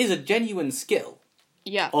is a genuine skill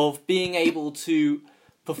of being able to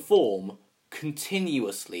perform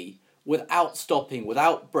continuously without stopping,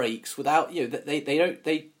 without breaks, without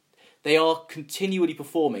they are continually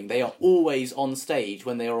performing. They are always on stage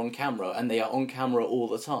when they are on camera, and they are on camera all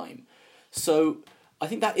the time. So I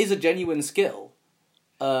think that is a genuine skill.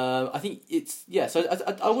 I think it's So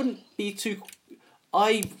I wouldn't be too.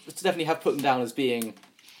 I definitely have put them down as being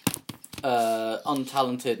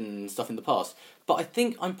untalented and stuff in the past, but I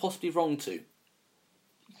think I'm possibly wrong too.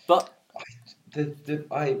 But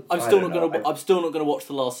I'm still not going to watch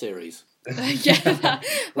the last series. I'm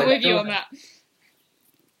with you on that.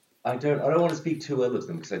 I don't want to speak too ill of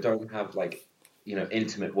them because I don't have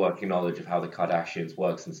intimate working knowledge of how the Kardashians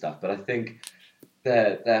works and stuff. But I think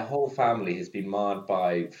their whole family has been marred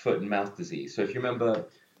by foot and mouth disease. So if you remember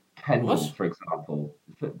Kendall, for example,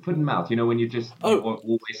 foot and mouth. You know when you just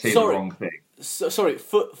always say the wrong thing. Sorry,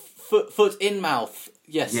 foot in mouth.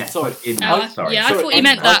 Yes, sorry. Foot in mouth. Sorry. Yeah, I thought you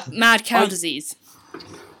meant that mad cow disease.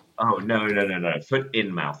 Oh no! Foot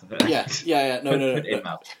in mouth. No. Foot in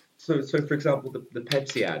mouth. So for example, the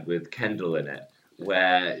Pepsi ad with Kendall in it,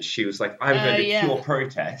 where she was like, "I'm going to cure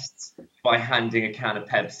protests by handing a can of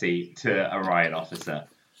Pepsi to a riot officer,"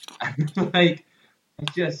 and I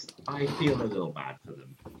feel a little bad for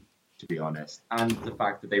them, to be honest, and the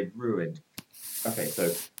fact that they ruined. Okay,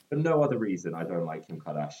 so for no other reason, I don't like Kim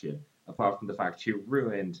Kardashian, apart from the fact she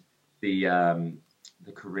ruined the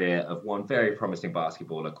career of one very promising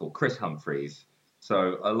basketballer called Chris Humphries.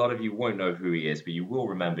 So a lot of you won't know who he is, but you will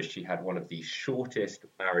remember she had one of the shortest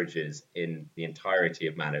marriages in the entirety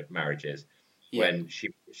of marriages. When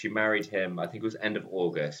she married him, I think it was end of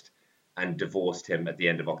August, and divorced him at the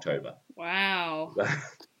end of October. Wow.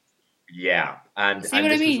 Yeah, and see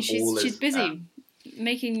what I mean? She's busy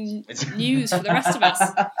making news for the rest of us.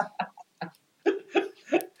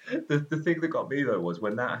 The thing that got me though was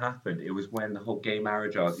when that happened. It was when the whole gay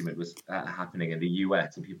marriage argument was happening in the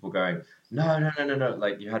US, and people were going, no.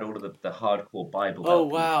 Like you had all of the hardcore Bible. Oh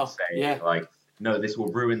wow! Saying, like, no, this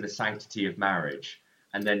will ruin the sanctity of marriage.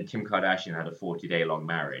 And then Kim Kardashian had a 40-day long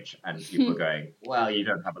marriage, and people were going, well, you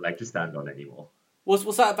don't have a leg to stand on anymore. Was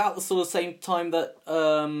that about the sort of same time that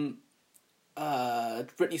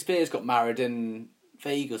Britney Spears got married in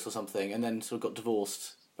Vegas or something, and then sort of got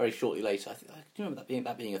divorced very shortly later? I do remember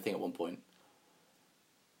that being a thing at one point.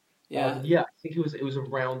 Yeah, I think it was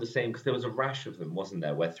around the same, because there was a rash of them, wasn't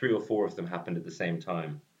there, where 3 or 4 of them happened at the same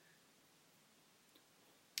time.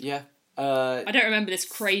 Yeah. I don't remember this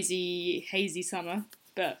crazy hazy summer,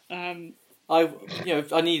 but I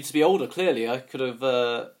needed to be older. Clearly, I could have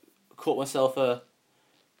caught myself a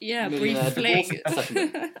brief fling.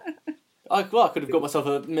 I could have got myself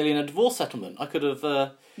a millionaire divorce settlement. I could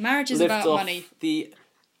have marriage is about money.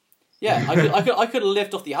 I could have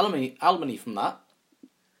lived off the alimony from that.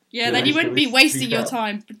 Yeah, then you wouldn't be wasting your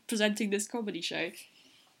time presenting this comedy show.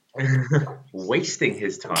 Wasting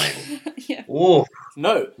his time. Yeah. Oh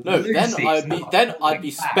no! Then I'd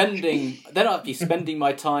be spending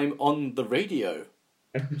my time on the radio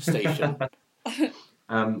station.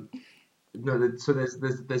 No, so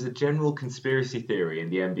there's a general conspiracy theory in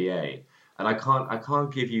the NBA And I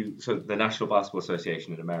can't give you, so the National Basketball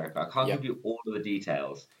Association in America, I can't give you all of the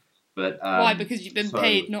details, but why? Because you've been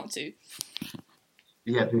paid not to.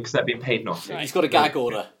 Yeah, because they've been paid not to. Right. He's got a gag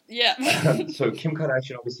order. Yeah. So Kim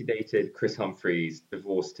Kardashian obviously dated Chris Humphries,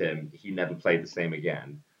 divorced him. He never played the same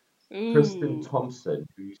again. Ooh. Kristen Thompson,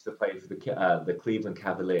 who used to play for the Cleveland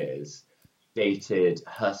Cavaliers, dated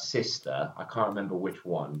her sister. I can't remember which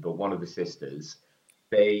one, but one of the sisters.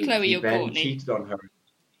 Chloe or then Courtney? cheated on her.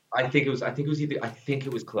 I think it was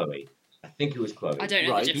Chloe. I don't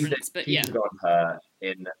know the difference, but yeah. He cheated on her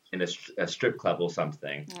in a strip club or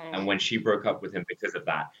something. Oh. And when she broke up with him because of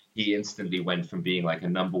that, he instantly went from being like a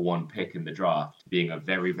number one pick in the draft to being a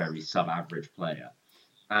very, very sub-average player.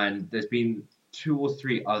 And there's been 2 or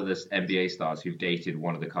 3 other NBA stars who've dated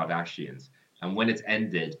one of the Kardashians. And when it's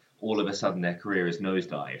ended, all of a sudden their career is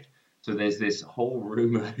nosedived. So there's this whole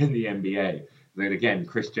rumor in the NBA that, again,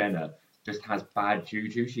 Kris Jenner just has bad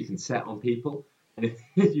juju. She can set on people. And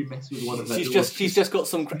if you mess with one of her daughters... She's just got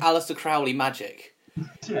some Aleister Crowley magic.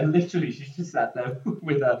 Yeah, literally, she's just sat there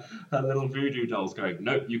with her little voodoo dolls going,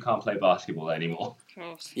 nope, you can't play basketball anymore.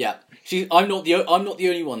 Yeah. I'm not the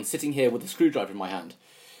only one sitting here with a screwdriver in my hand.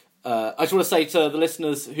 I just want to say to the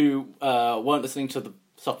listeners who weren't listening to the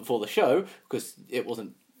stuff before the show, because it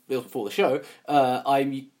wasn't before the show,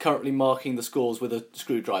 I'm currently marking the scores with a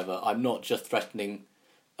screwdriver. I'm not just threatening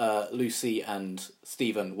Lucy and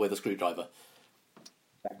Stephen with a screwdriver.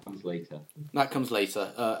 That comes later.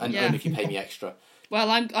 And Yeah. only if you pay me extra.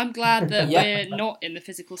 Well, I'm glad that we're not in the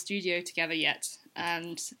physical studio together yet,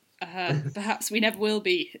 and perhaps we never will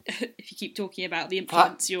be if you keep talking about the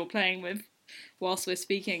implements you're playing with whilst we're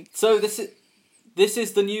speaking. So this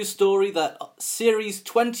is the news story that Series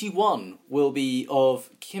 21 will be of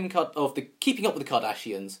the Keeping Up with the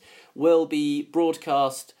Kardashians will be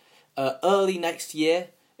broadcast early next year.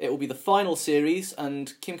 It will be the final series,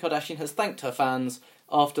 and Kim Kardashian has thanked her fans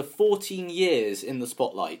after 14 years in the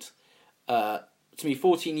spotlight. To me,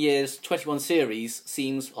 14 years, 21 series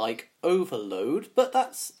seems like overload, but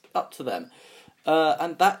that's up to them.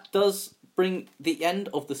 And that does bring the end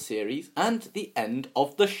of the series and the end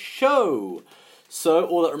of the show. So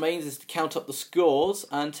all that remains is to count up the scores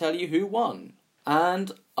and tell you who won.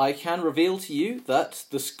 And I can reveal to you that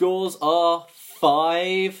the scores are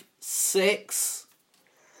 5-6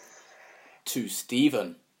 to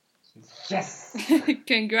Stephen. Yes!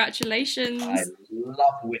 Congratulations. I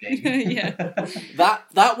love winning. Yeah.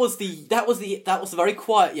 That was the very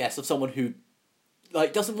quiet yes of someone who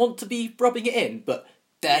doesn't want to be rubbing it in, but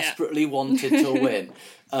desperately wanted to win.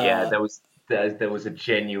 Yeah, there was a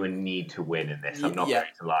genuine need to win in this. I'm not going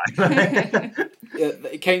to lie.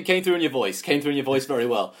 It came through in your voice. Came through in your voice very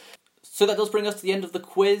well. So that does bring us to the end of the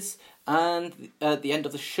quiz and the end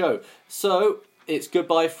of the show. So it's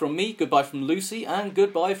goodbye from me, goodbye from Lucy, and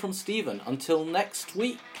goodbye from Stephen. Until next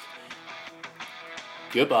week.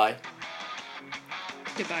 Goodbye.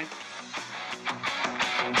 Goodbye.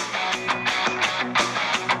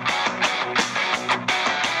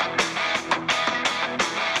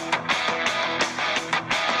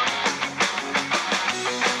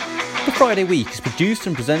 The Friday Week is produced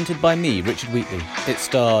and presented by me, Richard Wheatley. It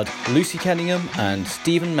starred Lucy Kenningham and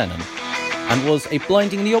Stephen Menon, and was a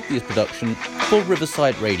Blindingly Obvious production for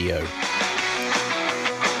Riverside Radio.